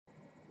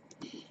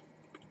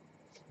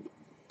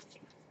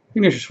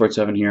Ignatius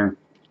 47 here.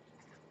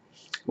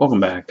 Welcome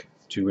back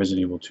to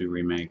Resident Evil 2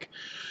 Remake.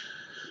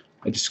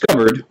 I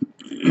discovered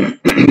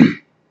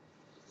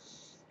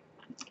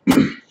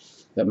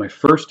that my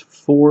first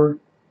four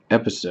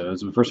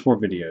episodes, my first four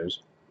videos,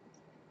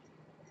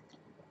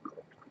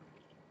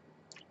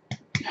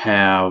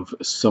 have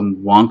some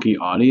wonky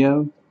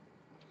audio.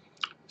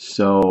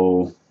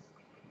 So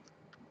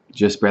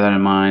just bear that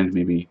in mind.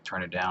 Maybe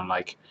turn it down.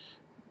 Like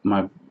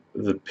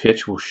the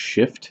pitch will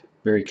shift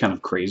very kind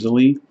of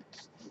crazily,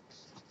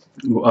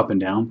 go up and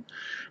down.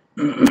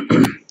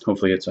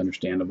 Hopefully it's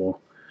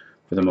understandable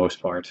for the most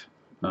part.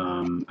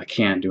 I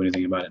can't do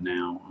anything about it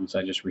now unless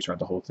I just restart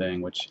the whole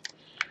thing, which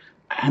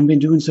I haven't been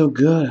doing so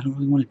good. I don't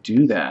really want to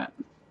do that.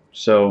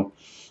 So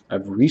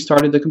I've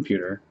restarted the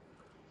computer.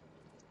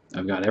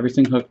 I've got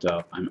everything hooked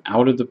up. I'm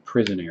out of the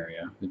prison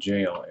area, the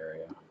jail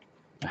area.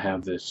 I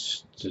have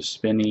this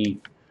spinny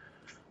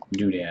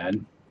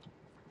doodad,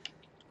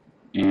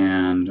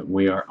 and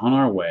we are on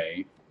our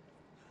way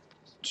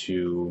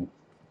to,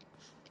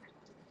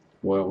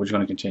 well, we're just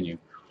going to continue.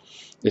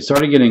 It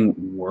started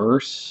getting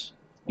worse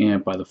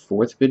by the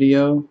fourth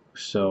video,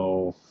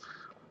 so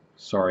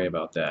sorry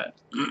about that.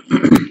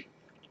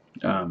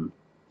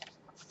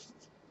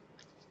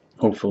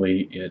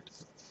 Hopefully it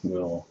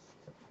will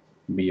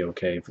be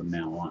okay from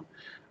now on.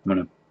 I'm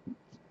going to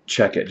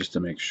check it just to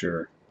make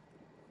sure.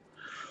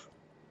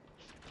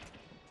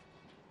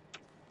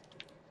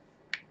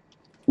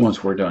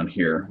 Once we're done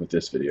here with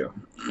this video.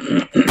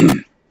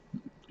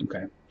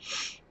 Okay.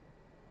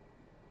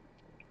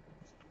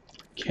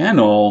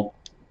 Kennel.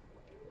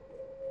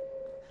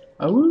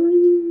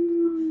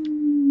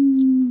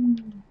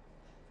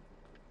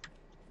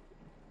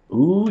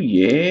 Ooh,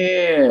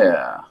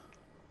 yeah.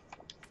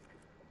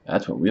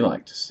 That's what we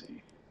like to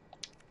see.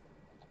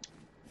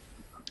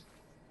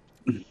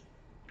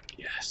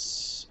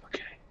 Yes.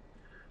 Okay.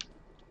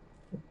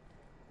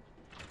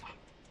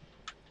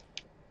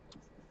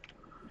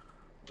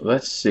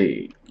 Let's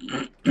see.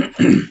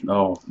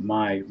 Oh,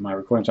 my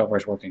recording software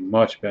is working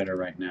much better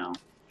right now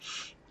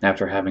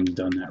after having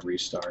done that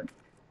restart.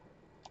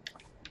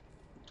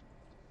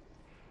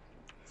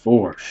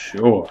 For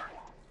sure.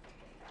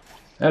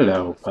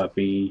 Hello,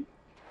 puppy.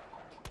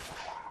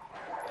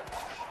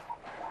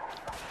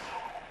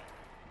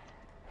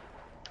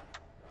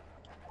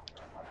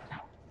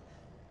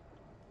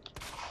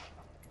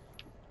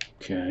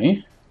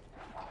 Okay.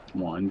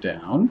 One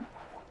down.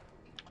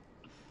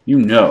 You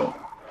know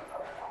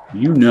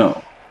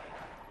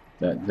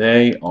that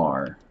they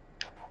are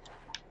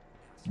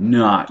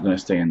not going to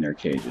stay in their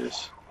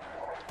cages.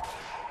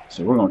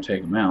 So we're going to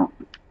take them out.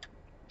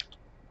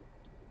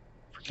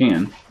 If we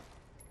can.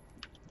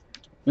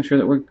 Make sure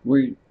that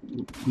we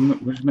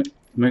just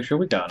make sure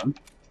we got them.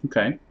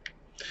 Okay.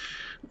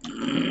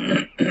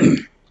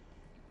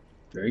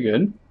 Very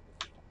good.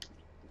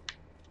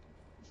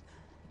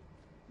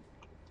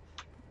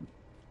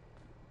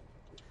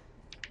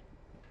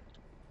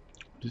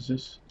 What is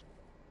this?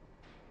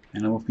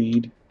 Animal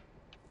feed.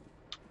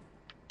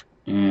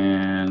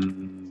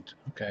 And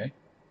okay.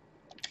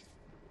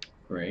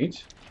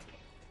 Great.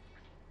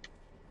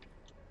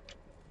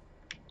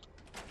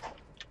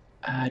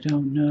 I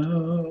don't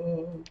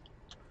know.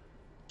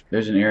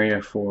 There's an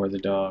area for the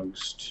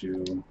dogs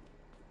to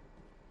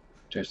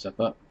tear stuff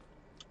up.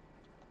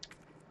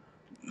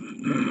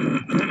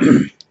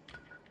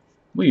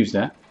 We'll use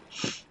that.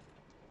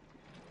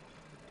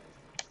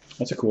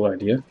 That's a cool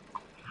idea.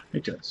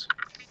 It does.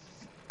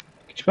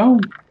 Get your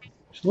bone.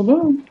 Just a little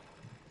bone.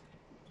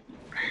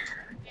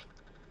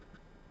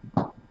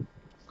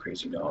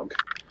 Crazy dog.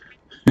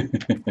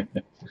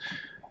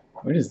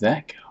 Where does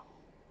that go?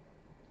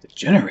 The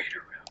generator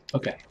room.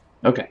 Okay.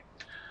 Okay.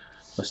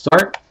 Let's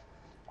start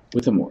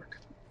with the morgue.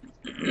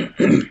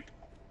 I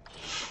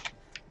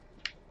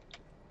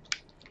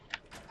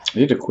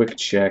did a quick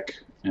check,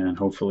 and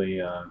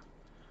hopefully,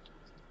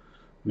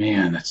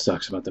 man, that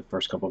sucks about the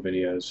first couple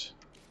videos.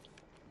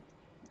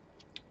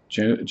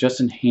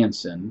 Justin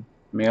Hansen,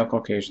 male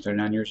Caucasian,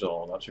 39 years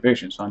old,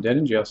 observation, found dead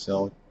in jail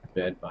cell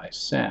bed by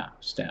staff.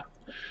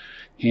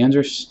 Hands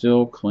are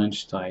still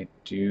clenched tight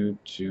due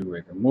to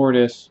rigor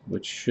mortis,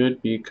 which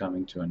should be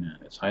coming to an end.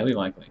 It's highly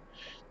likely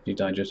he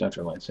died just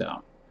after lights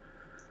out.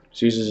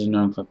 Caesar is a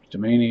known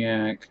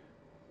kleptomaniac.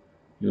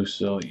 He was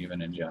still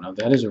even in jail. Now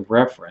that is a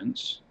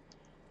reference,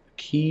 a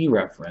key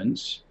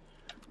reference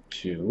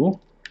to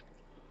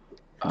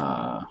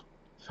the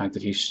fact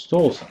that he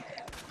stole something.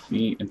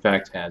 He, in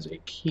fact, has a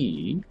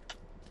key.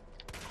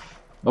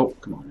 Oh,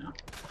 come on now.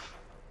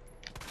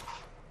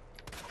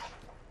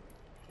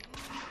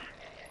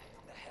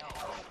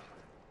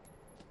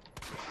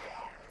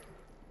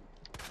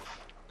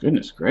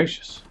 Goodness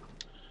gracious.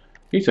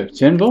 He took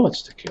 10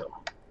 bullets to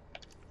kill.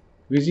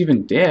 If he's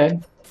even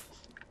dead.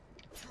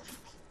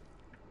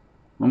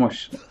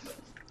 Almost.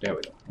 There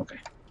we go. Okay.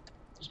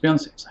 Let's be on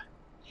the safe side.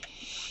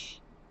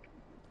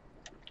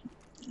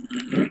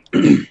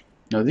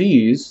 Now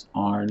these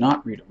are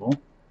not readable.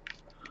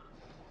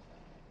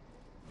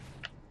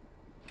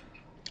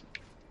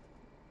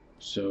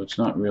 So it's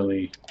not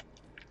really,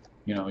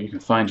 you know, you can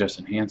find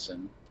Justin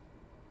Hansen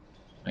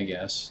I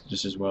guess,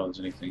 just as well as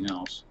anything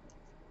else.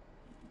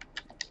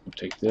 We'll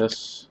take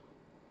this,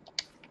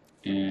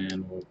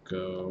 and we'll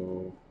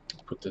go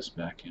put this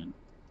back in.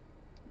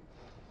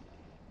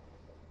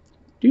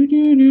 Do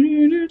do do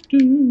do do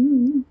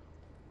do.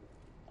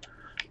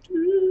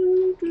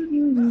 Do, do,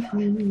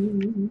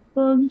 do, do.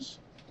 Bugs.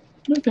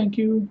 No, thank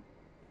you.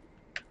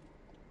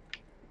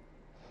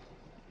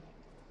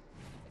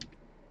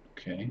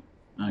 Okay,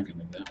 I can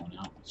leave that one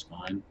out. That's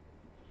fine.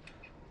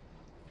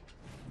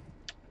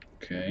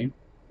 Okay.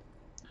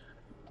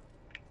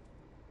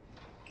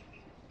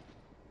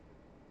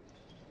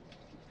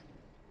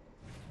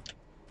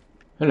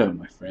 Hello,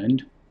 my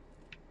friend.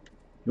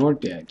 You're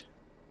dead.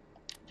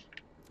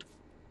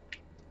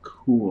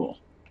 Cool.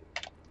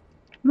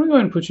 I'm gonna go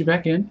ahead and put you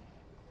back in.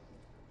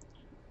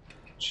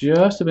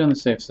 Just to be on the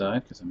safe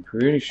side, because I'm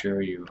pretty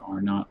sure you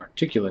are not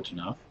articulate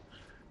enough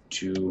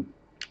to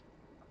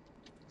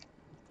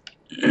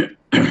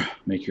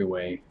make your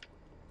way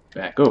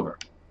back over.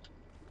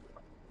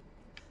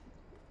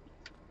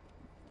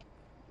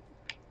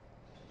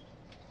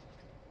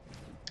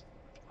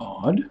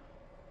 Odd.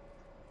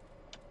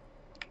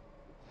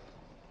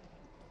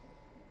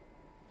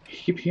 I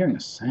keep hearing a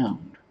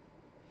sound.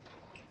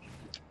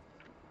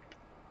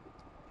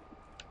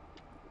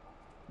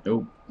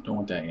 Nope, don't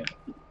want that yet.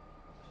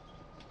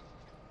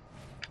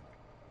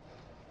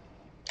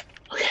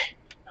 Okay.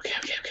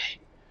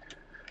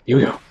 Here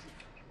we go.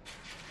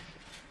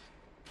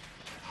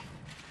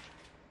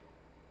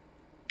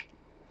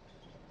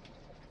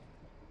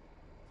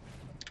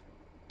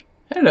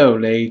 Hello,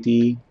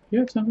 lady. You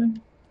have something?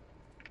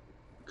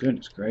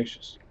 Goodness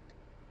gracious.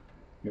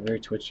 You're very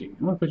twitchy.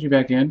 I'm going to put you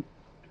back in.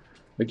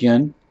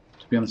 Again,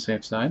 to be on the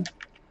safe side.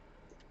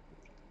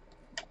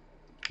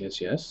 Yes,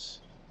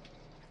 yes.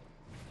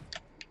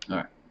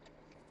 Alright.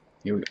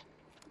 Here we go.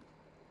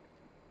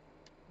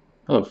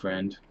 Hello,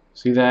 friend.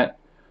 See that?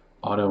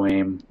 Auto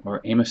aim or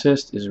aim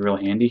assist is real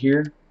handy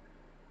here.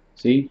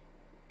 See?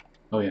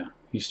 Oh yeah,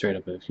 he's straight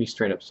up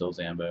still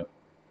Zambo.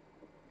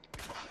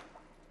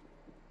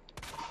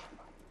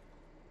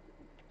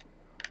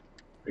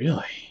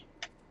 Really?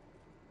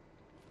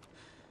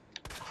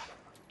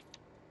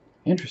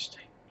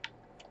 Interesting.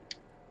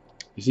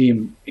 You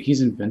see,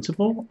 he's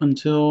invincible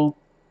until...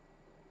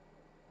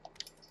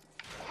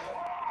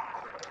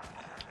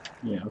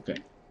 Yeah, okay.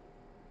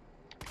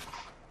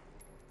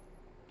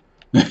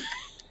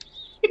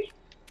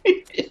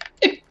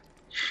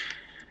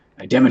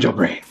 I damage your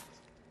brain.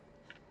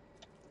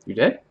 You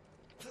dead?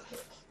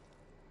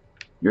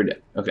 You're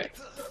dead. Okay.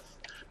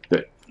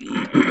 Good.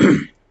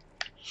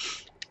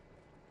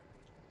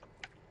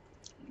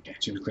 Okay,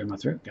 should we clear my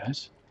throat,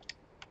 guys?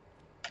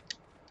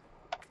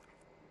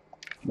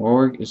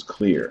 Morgue is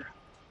clear.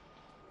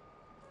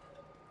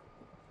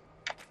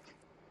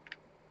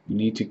 You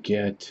need to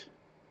get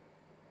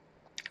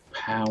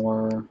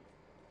power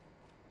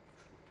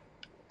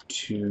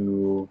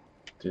to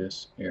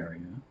this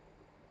area.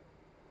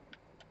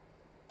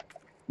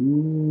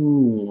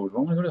 Ooh, do I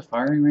want to go to the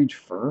firing range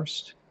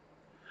first?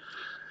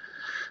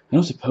 I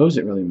don't suppose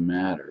it really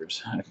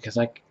matters, because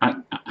I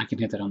can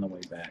hit that on the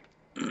way back.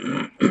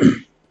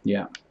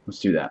 Yeah,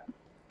 let's do that.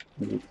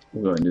 We'll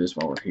go ahead and do this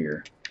while we're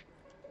here.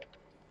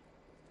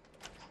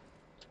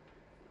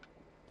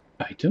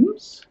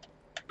 Items?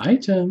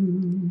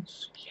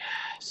 Items!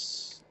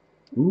 Yes!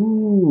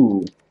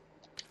 Ooh!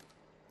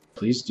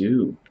 Please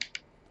do.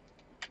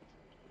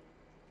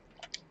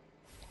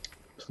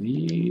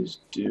 Please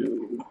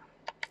do.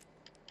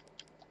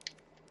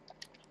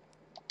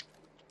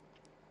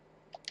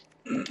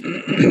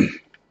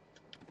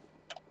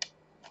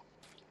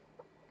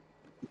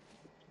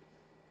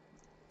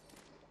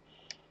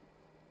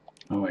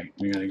 Oh wait,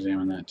 we gotta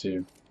examine that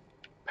too.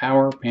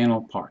 Power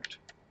panel part.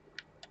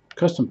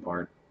 Custom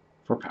part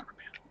for power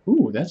panel.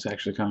 Ooh, that's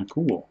actually kind of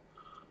cool.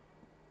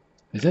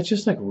 Is that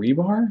just like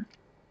rebar?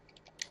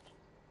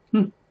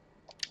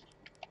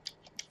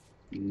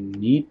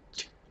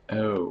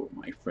 Neato,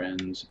 my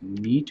friends.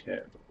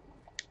 Neato.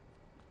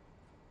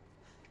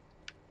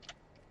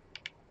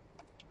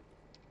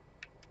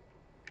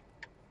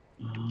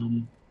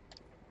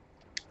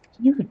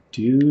 Is there a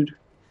dude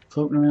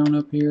floating around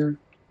up here?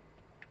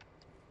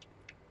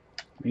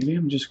 Maybe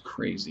I'm just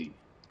crazy.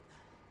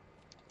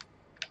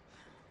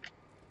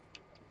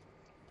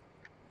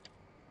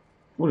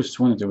 I would have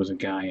sworn that there was a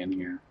guy in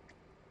here.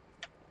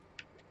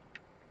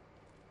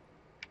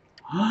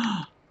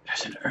 Ah,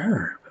 there's an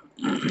herb.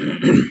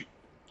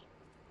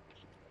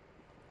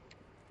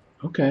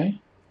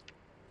 Okay.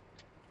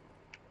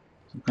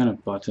 Some kind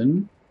of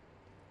button.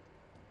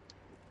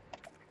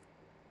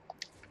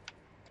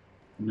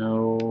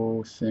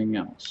 Nothing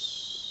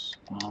else.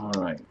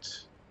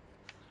 Alright.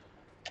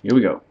 Here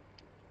we go.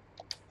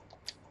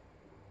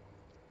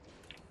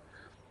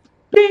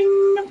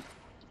 Bing!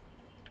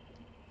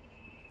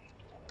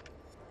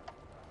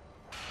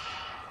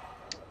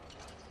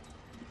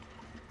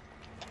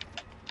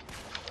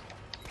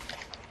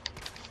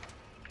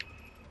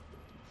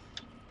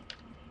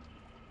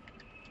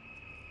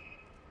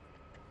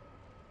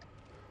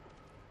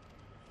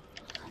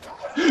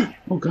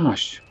 Oh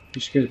gosh. You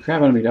scared the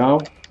crap out of me,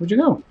 dog. Where'd you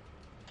go?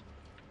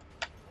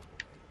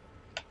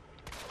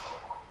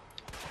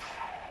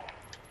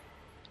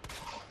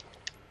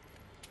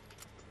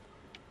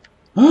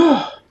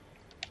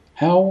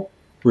 How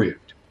rude.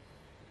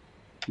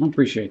 I don't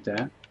appreciate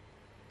that.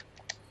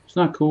 It's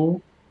not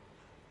cool.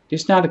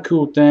 It's not a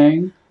cool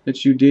thing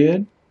that you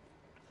did.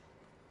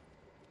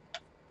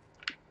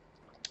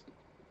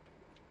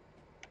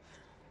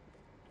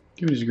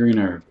 Give me this green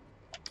herb.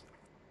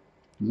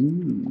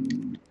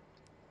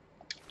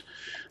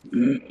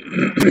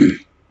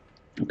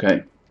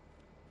 Okay.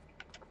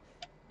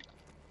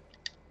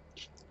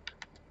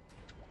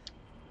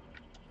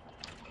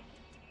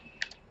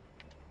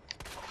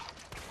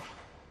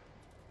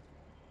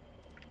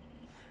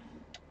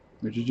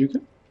 Where did you go?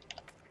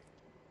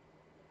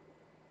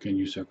 Can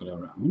you circle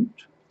around?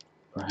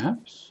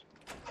 Perhaps?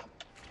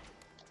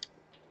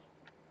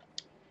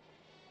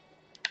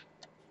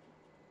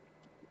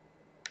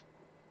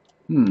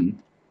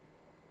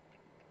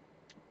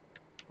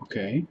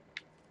 Okay.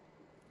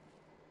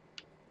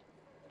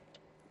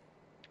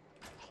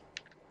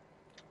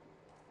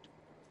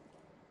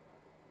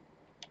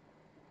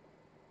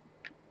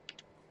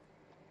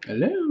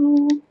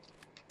 Hello?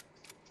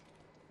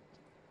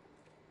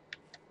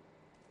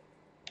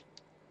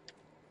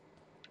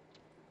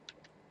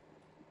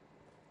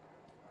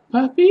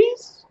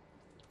 Puppies?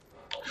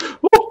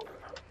 Oh!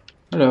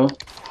 Hello.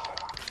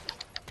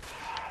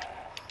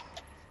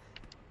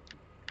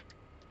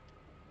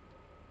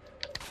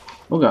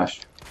 Oh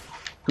gosh.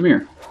 Come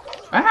here.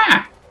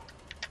 Ah!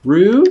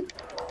 Rude?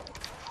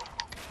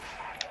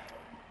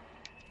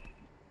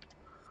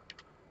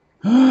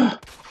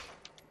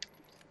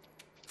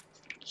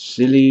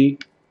 Silly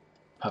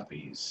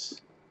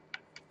puppies.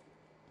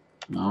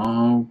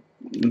 Oh,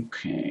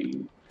 okay.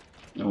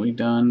 Are we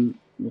done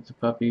with the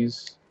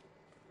puppies?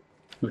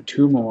 Oh,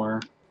 two more.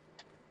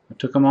 I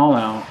took them all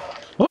out.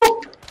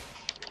 Oh!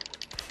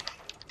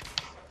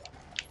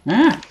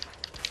 Ah!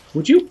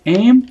 Would you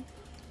aim?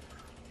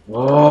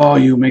 Oh,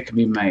 you make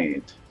me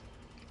mad.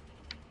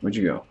 Where'd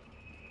you go?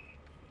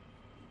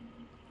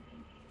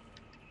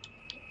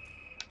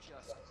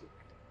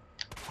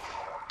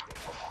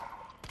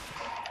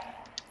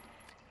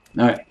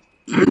 Alright.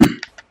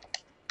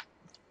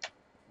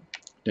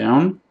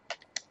 Down.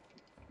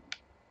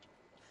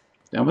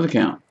 Down with the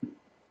count.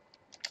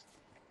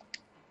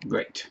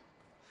 Great.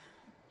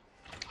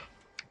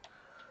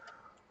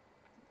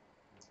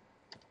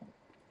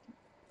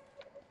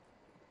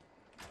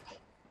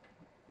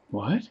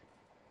 What?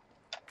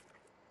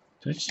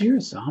 Did I just hear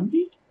a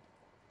zombie?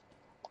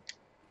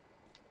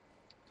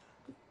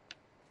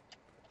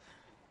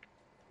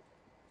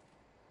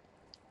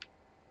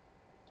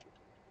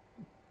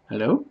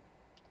 Hello?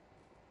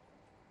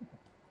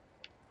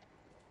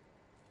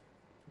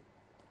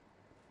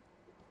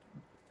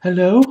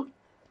 Hello?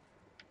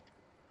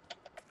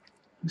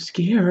 I'm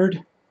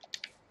scared.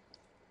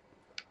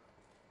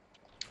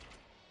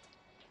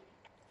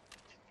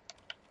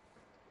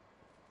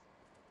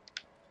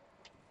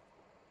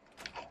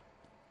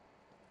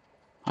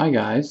 Hi,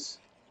 guys.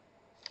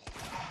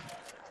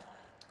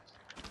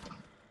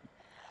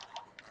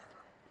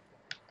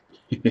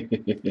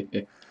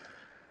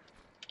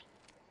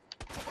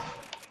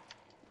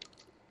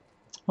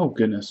 Oh,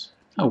 goodness.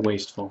 How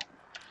wasteful.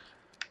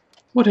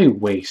 What a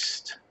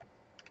waste.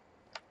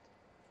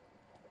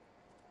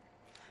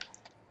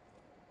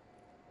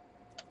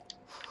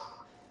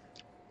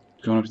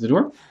 Going up to the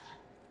door?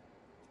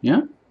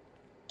 Yeah?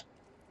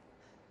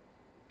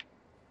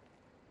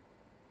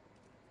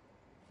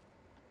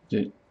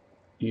 Did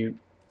you...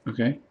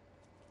 Okay.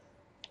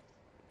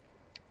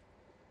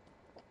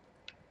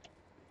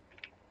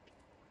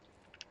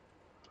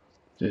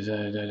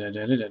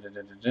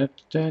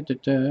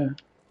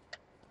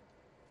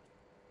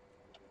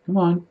 Come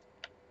on.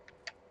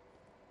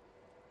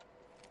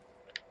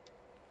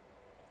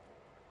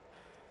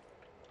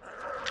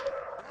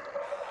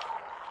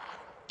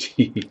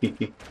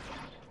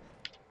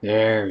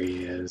 There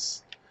he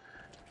is.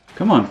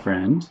 Come on,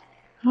 friend.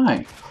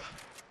 Hi.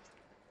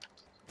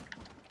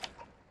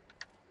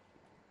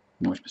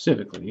 More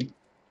specifically,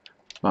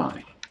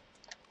 bye.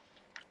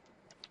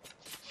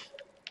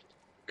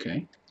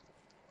 Okay.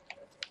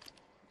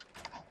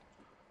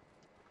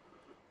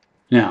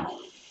 Now.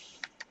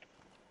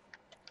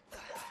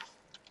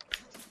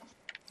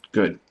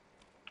 Good.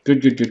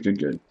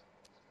 Good.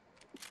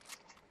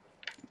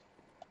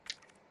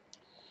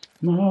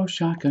 More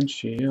shotgun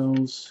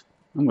shells.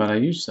 I'm glad I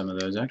used some of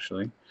those,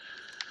 actually.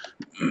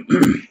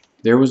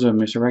 There was a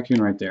Mr.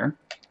 Raccoon right there,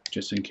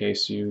 just in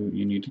case you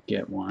need to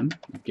get one.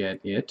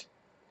 Get it.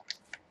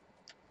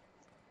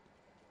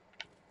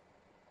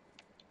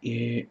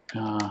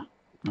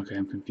 Okay,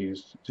 I'm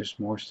confused. There's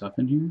more stuff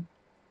in here?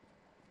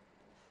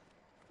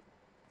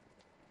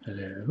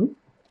 Hello?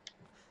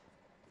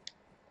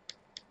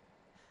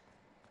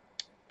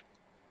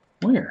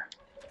 Where?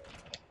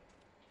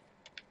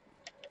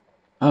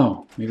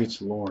 Oh, maybe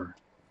it's lore.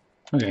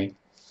 Okay.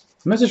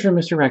 Message from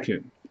Mr.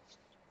 Raccoon.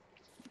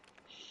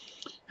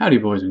 Howdy,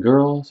 boys and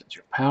girls. It's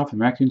your pal from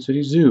Raccoon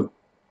City Zoo.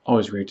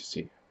 Always great to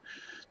see you.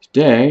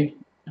 Today,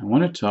 I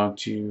want to talk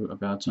to you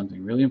about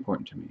something really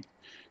important to me. You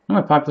know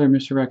my popular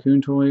Mr.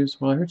 Raccoon toys?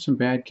 Well, I heard some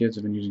bad kids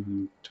have been using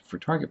them for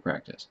target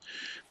practice.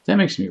 That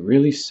makes me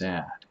really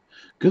sad.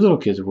 Good little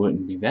kids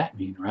wouldn't be that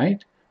mean,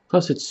 right?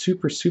 Plus, it's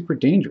super, super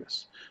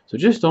dangerous. So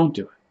just don't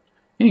do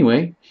it.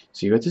 Anyway,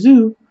 see you at the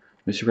zoo.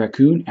 Mr.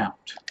 Raccoon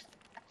out.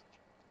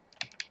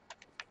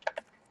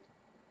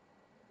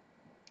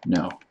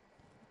 No.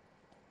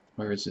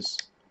 Where is this?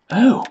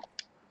 Oh!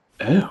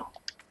 Oh!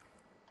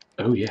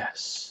 Oh,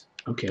 yes.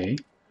 Okay.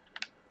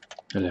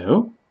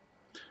 Hello?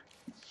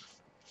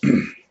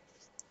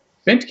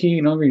 Bent key,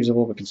 no longer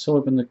usable, but can still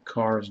open the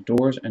car's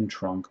doors and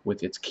trunk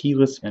with its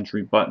keyless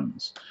entry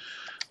buttons.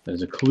 That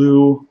is a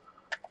clue.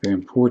 Very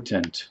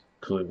important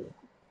clue.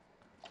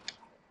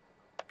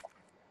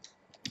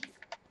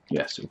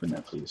 Yes, open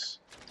that, please.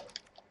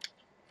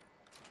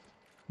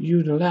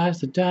 Utilize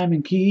the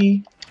diamond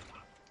key.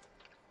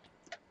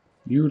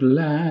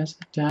 Utilize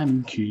the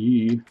diamond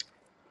key.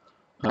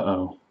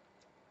 Uh-oh.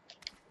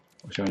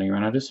 We're starting to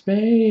run out of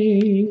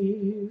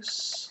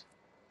space.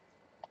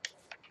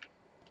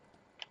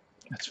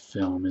 That's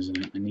film, isn't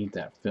it? I need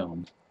that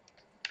film.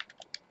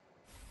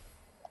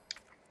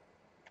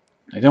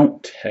 I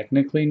don't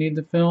technically need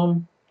the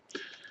film.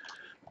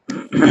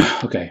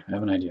 Okay, I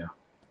have an idea.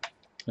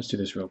 Let's do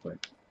this real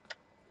quick.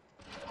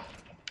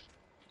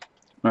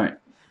 Alright,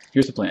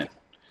 here's the plan.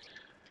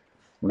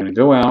 We're going to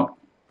go out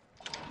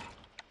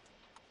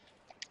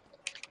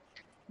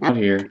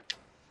here.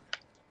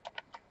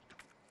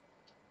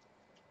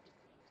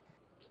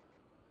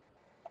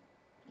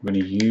 We're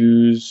going to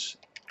use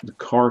the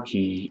car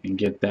key and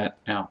get that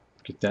out,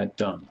 get that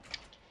done.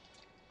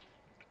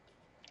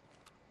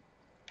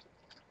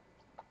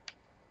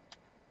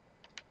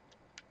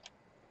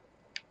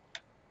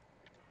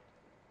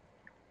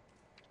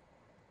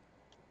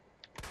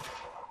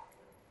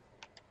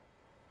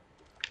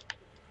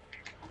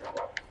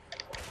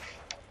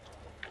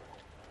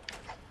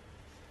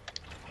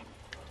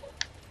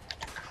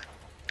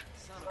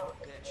 Son of a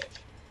bitch.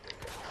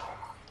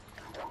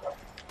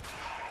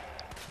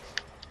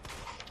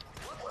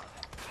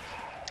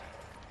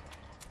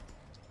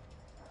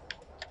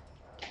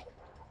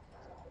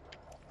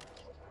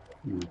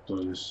 I'm gonna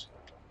blow this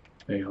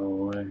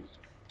a-hole away.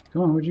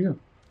 Come on, where'd you go?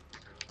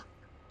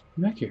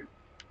 Come back here.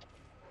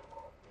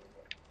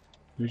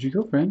 Where'd you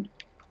go, friend?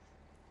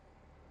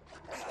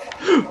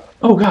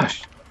 Oh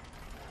gosh!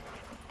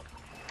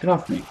 Get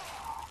off me.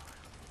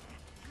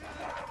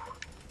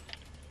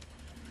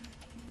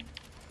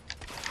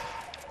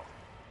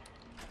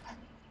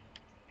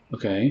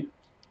 Okay.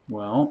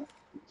 Well,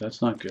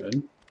 that's not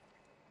good.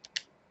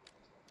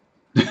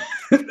 That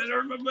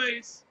hurt my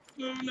face.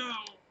 Oh no.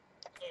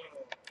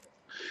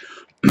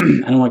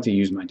 I don't like to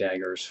use my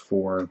daggers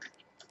for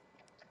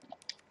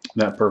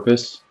that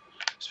purpose,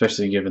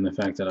 especially given the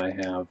fact that I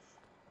have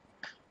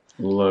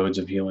loads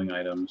of healing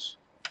items.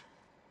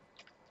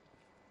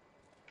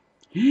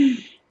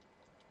 We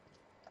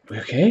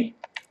okay?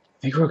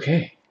 I think we're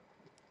okay.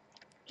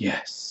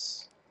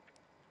 Yes.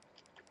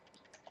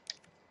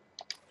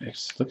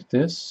 Let's look at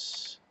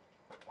this.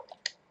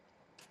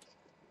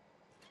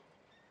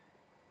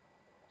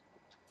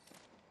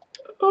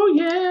 Oh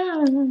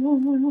yeah.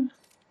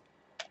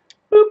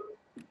 Whoop.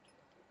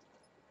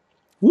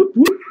 Whoop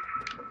whoop.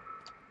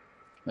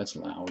 That's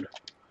loud.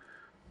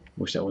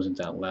 Wish that wasn't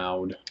that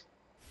loud.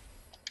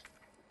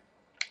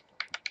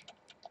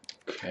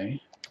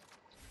 Okay.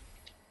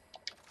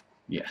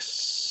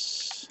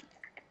 Yes.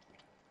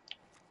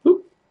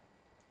 Whoop.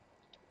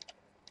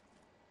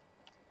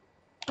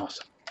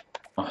 Awesome.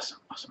 Awesome.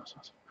 Awesome. Awesome.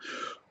 Awesome.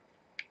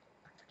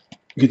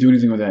 You can't do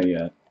anything with that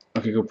yet.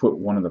 I could go put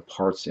one of the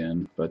parts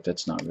in, but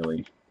that's not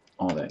really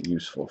all that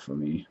useful for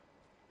me.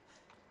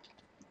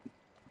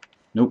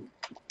 Nope.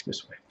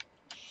 This way.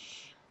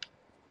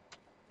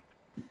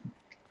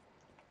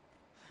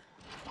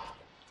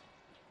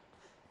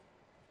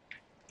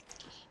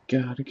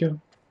 Gotta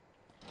go.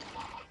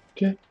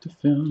 Get the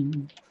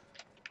film.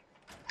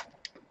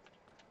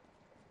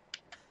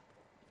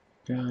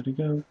 Gotta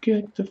go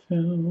get the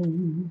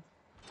film.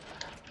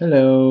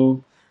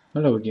 Hello.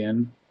 Hello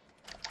again.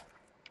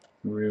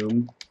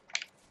 Room.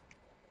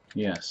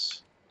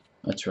 Yes.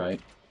 That's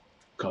right.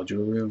 Called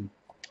you a room.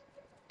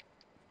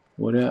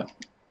 What up?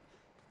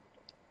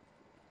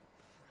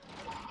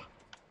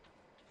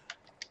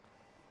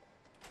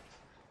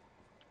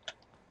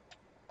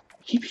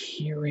 I keep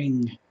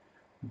hearing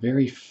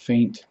very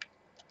faint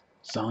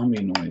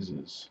zombie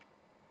noises.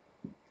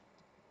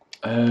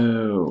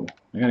 Oh,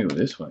 I gotta go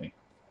this way.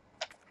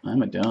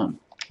 I'm a dumb.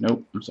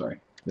 Nope, I'm sorry.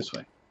 This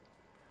way.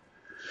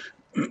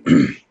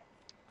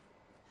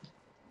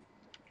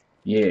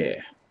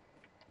 Yeah.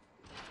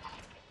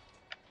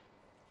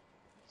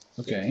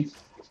 Okay.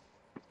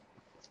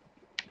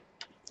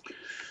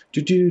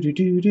 Do do do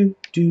do do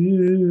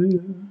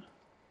do.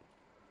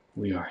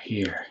 We are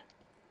here.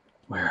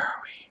 Where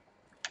are we?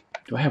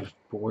 Do I have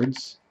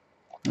boards?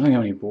 I don't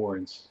have any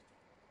boards.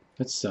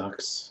 That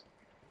sucks.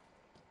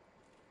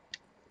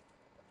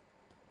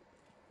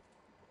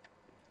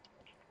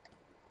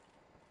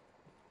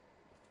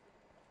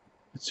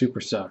 That It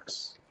super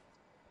sucks.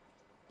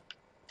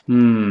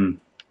 Hmm.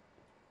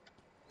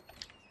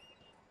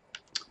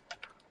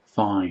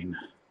 Fine.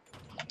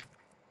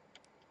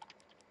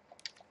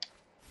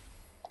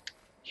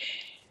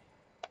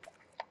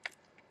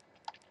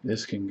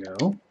 This can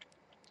go.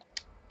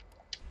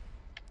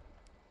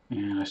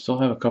 And I still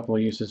have a couple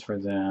of uses for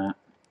that.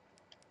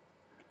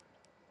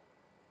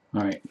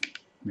 Alright.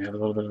 We have a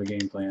little bit of a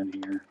game plan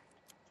here.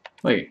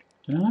 Wait,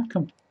 did I not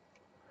come?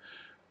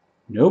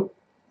 Nope.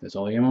 That's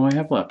all the ammo I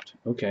have left.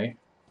 Okay.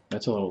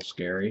 That's a little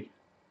scary.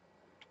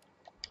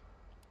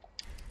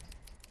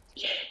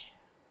 Yeah.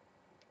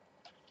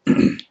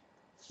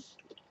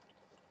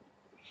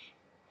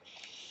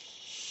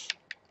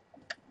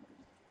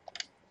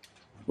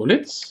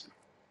 Bullets?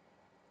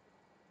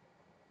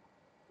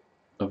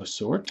 Of a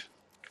sort?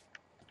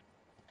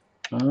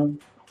 Of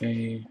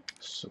a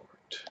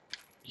sort.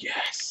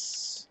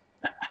 Yes!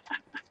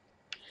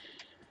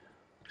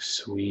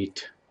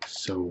 Sweet,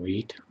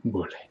 sweet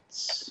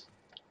bullets.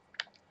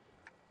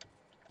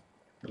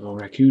 A little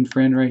raccoon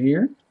friend right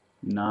here.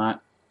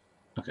 Not...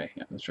 Okay,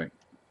 yeah, that's right.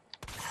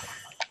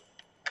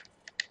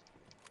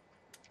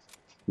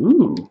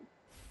 Ooh!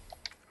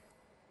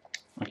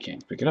 I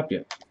can't pick it up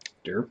yet.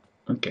 Derp.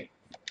 Okay.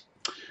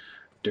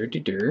 Dirty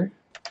dir.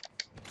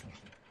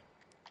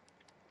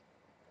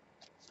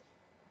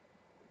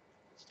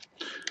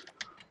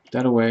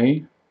 That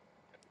away.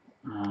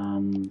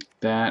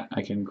 That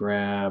I can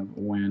grab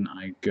when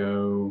I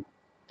go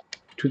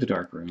to the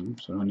dark room,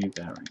 so I don't need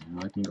that right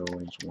now. I can go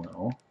away as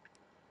well.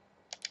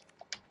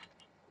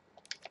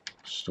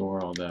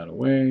 Store all that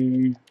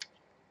away.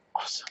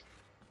 Awesome.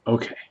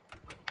 Okay.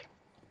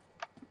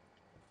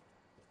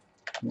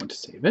 I want to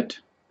save it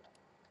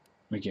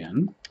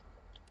again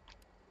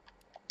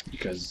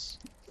because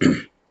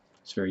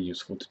it's very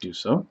useful to do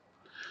so.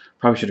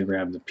 Probably should have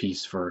grabbed the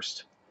piece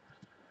first.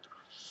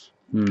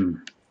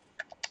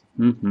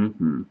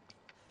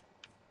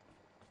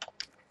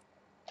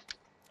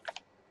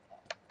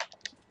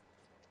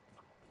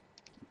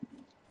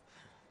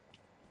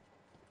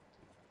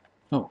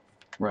 Oh,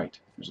 right.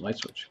 There's a light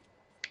switch.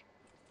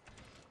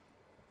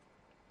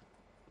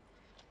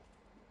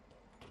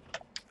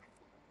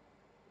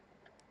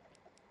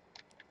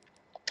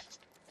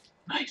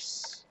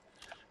 Nice.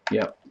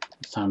 Yep.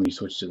 It's time we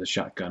switch to the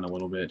shotgun a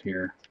little bit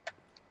here.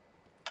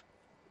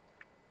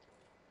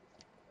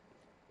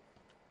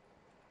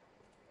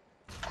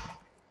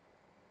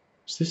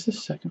 Is this the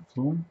second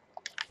floor?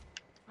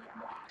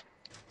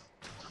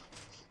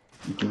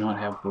 We do not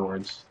have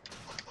boards.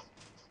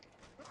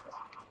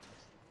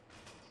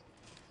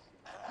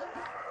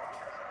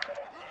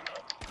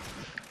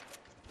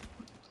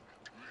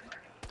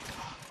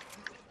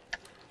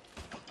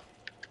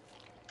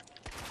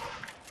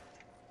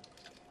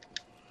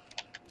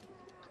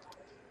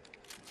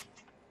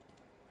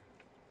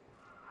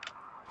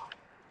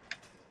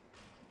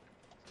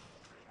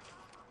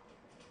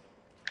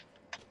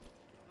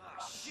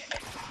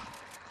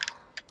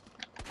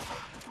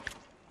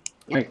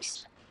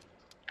 Yikes.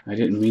 I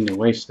didn't mean to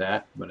waste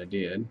that, but I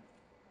did.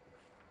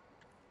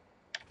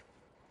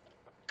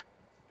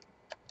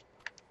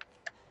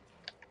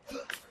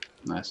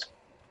 Nice.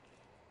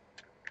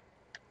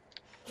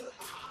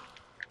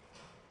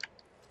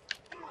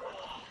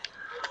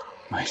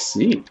 I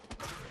see.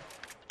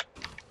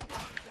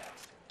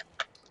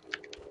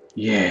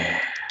 Yeah.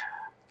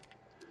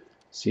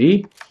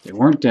 See? They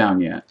weren't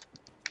down yet.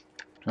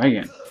 Try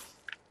again.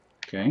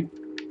 Okay.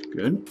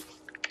 Good.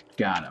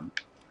 Got him.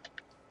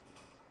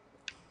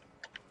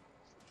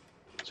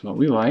 That's what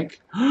we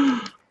like.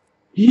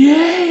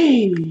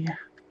 Yay!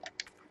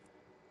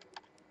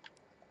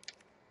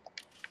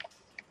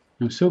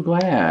 I'm so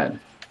glad.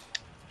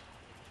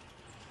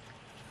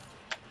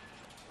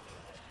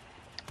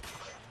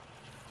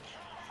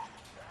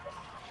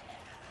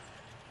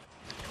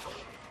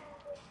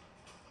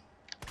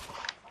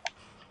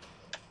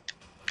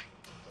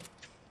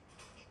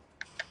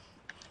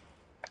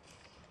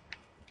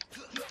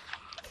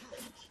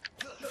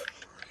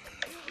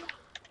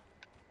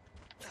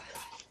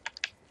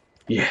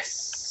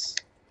 Yes.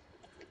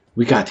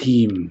 We got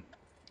him.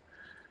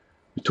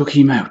 We took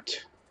him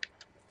out.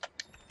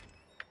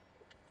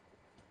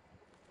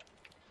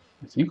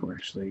 I think we're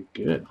actually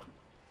good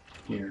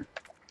here.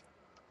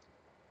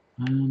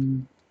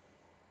 The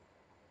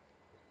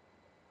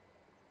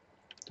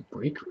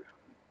break room.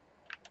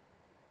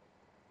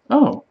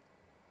 Oh.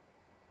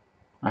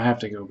 I have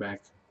to go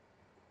back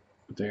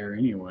there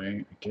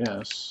anyway, I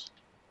guess.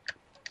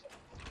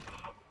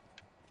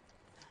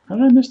 How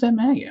did I miss that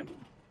mag ammo?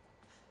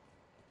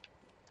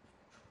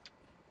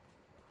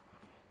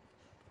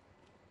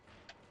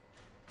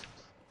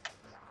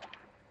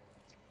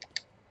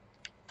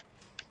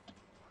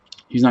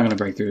 He's not going to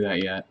break through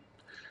that yet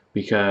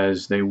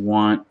because they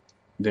want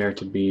there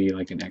to be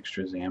like an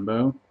extra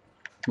Zambo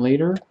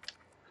later.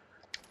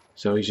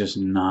 So he's just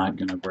not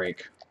going to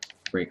break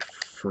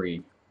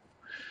free.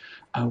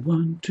 I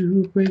want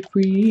to break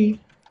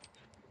free.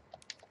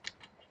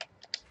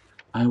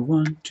 I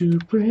want to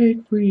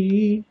break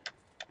free.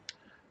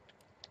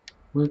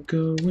 We're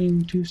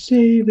going to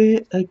save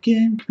it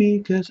again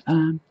because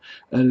I'm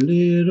a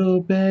little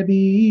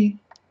baby.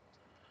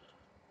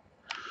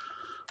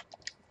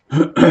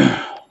 Let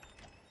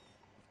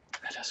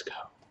us go.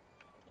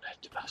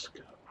 Let us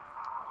go.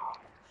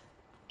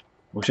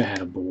 Wish I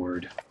had a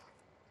board,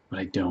 but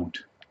I don't.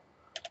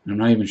 And I'm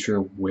not even sure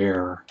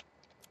where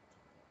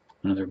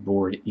another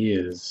board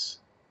is.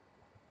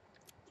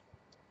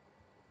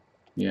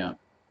 Yeah,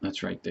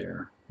 that's right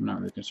there. I'm not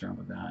really concerned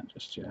with that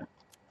just yet.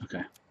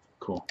 Okay,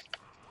 cool.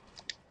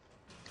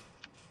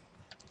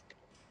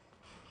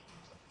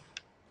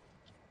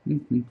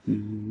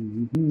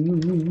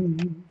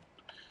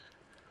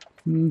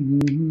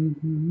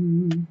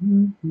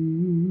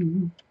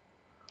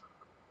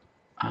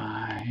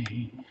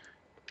 I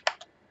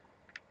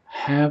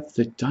have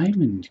the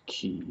diamond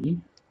key,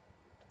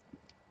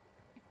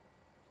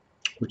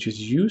 which is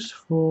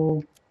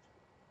useful.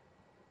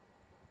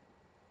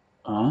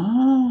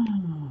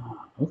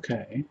 Ah,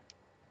 okay.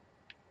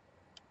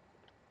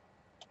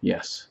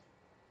 Yes.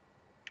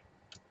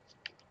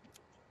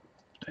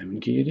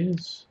 Diamond key it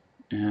is.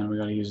 And we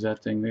gotta use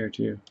that thing there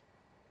too.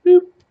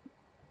 Boop.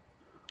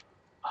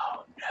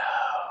 Oh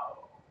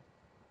no.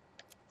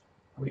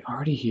 Are we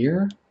already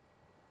here?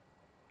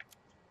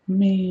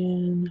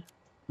 Man.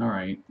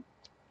 Alright.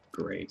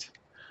 Great.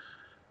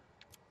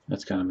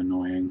 That's kind of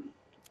annoying.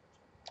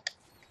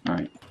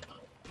 Alright.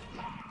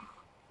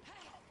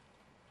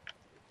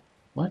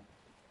 What?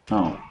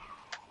 Oh.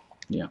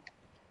 Yeah.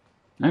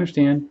 I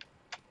understand.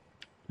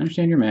 I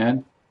understand you're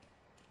mad.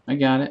 I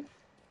got it.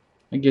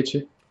 I get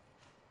you.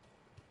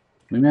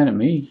 You're mad at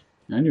me.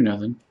 I do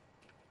nothing.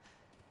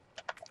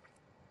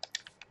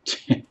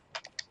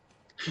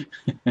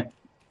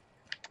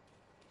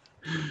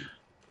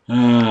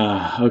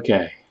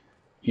 Okay.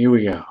 Here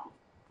we go.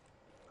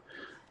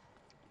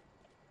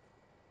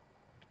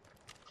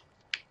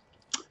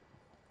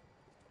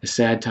 A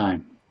sad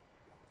time.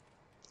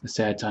 A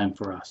sad time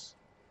for us.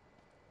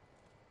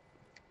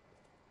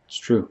 It's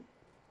true.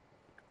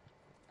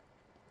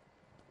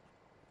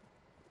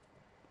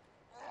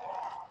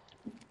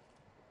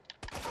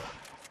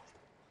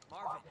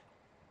 Marvin.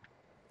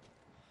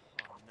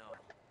 Oh no.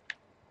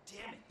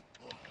 Damn it.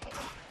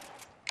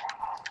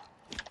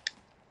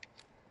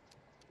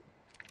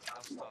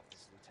 I'll stop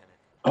this, Lieutenant.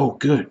 Oh,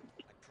 good.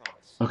 I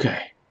promise.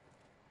 Okay.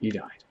 He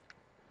died.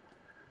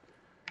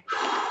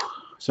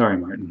 Sorry,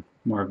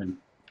 Marvin.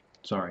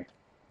 Sorry.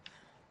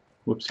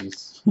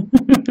 Whoopsies.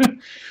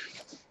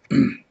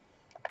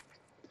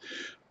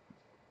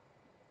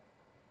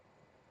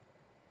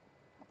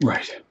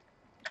 Right.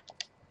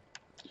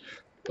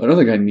 I don't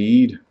think I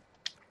need...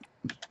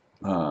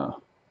 I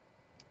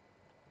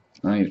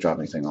don't need to drop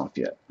anything off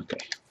yet. Okay.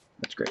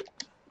 That's great.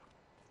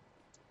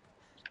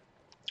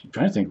 I'm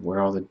trying to think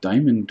where all the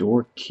diamond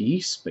door key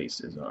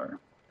spaces are.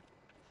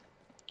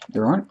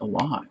 There aren't a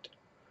lot.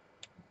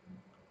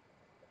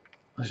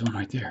 There's one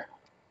right there.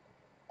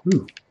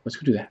 Ooh, let's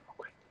go do that real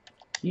quick.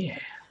 Yeah.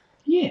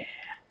 Yeah.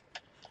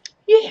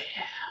 Yeah.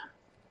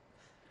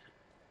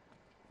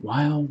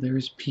 While there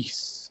is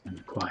peace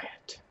and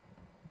quiet,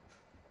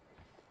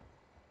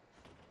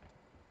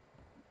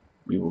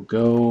 we will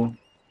go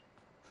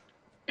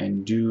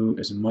and do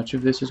as much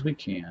of this as we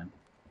can.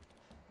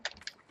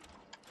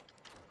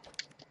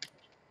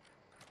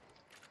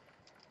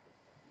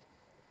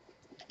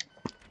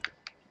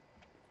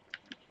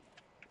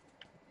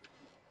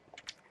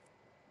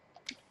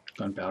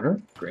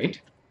 Gunpowder,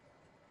 great.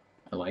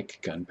 I like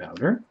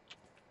gunpowder.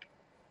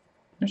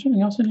 There's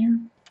something else in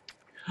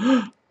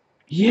here?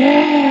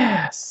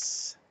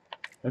 Yes!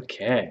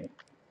 Okay.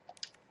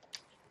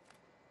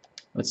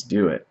 Let's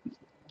do it.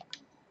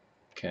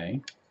 Okay.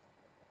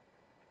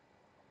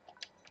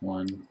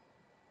 One.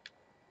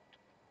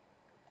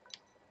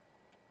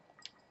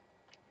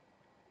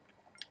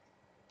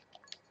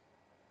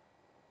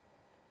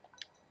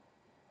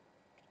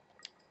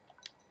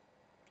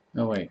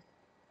 Oh, wait.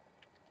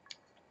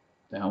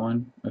 That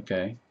one?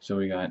 Okay. So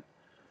we got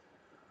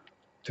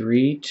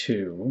 3,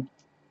 2.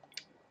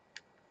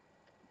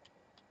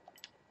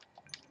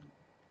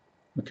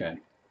 Okay.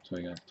 So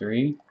we got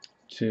 3,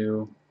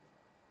 2.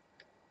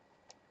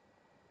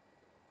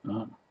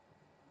 Oh.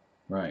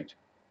 Right.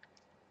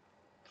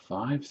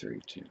 5,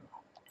 3, 2.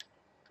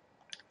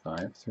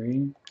 5,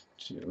 3,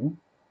 2.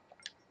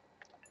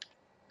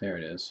 There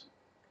it is.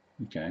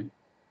 Okay.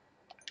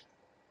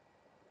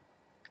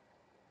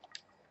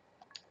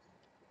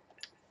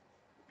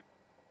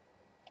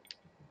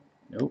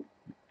 Nope.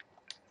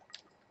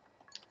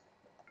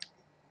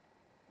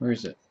 Where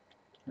is it?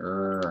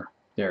 There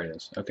it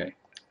is. Okay.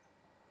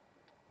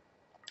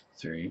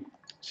 3,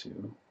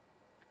 2.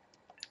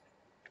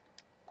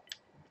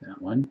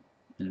 That one.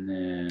 And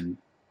then...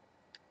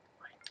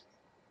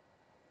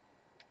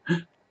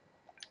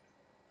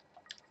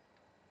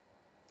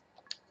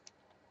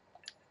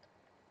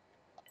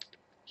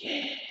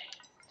 Yeah.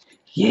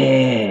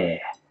 Yeah.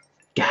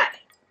 Got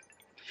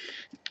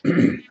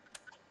it.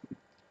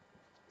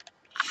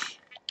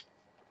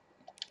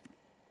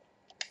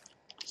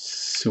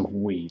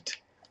 Sweet.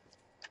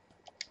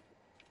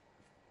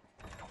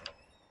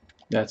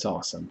 That's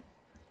awesome.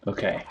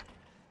 Okay.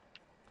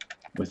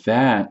 With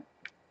that,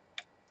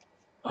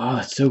 oh,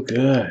 that's so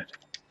good.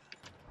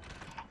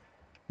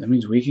 That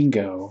means we can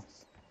go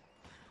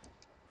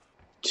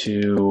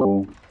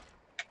to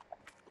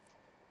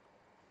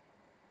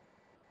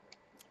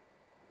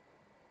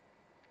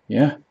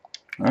yeah.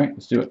 All right,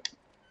 let's do it.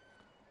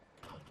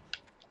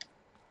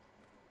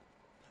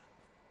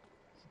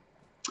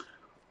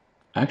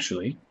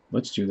 Actually,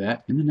 let's do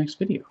that in the next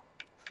video.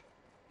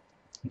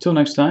 Until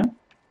next time,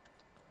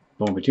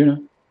 Bon Fortuna.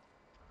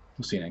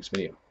 We'll see you next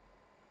video.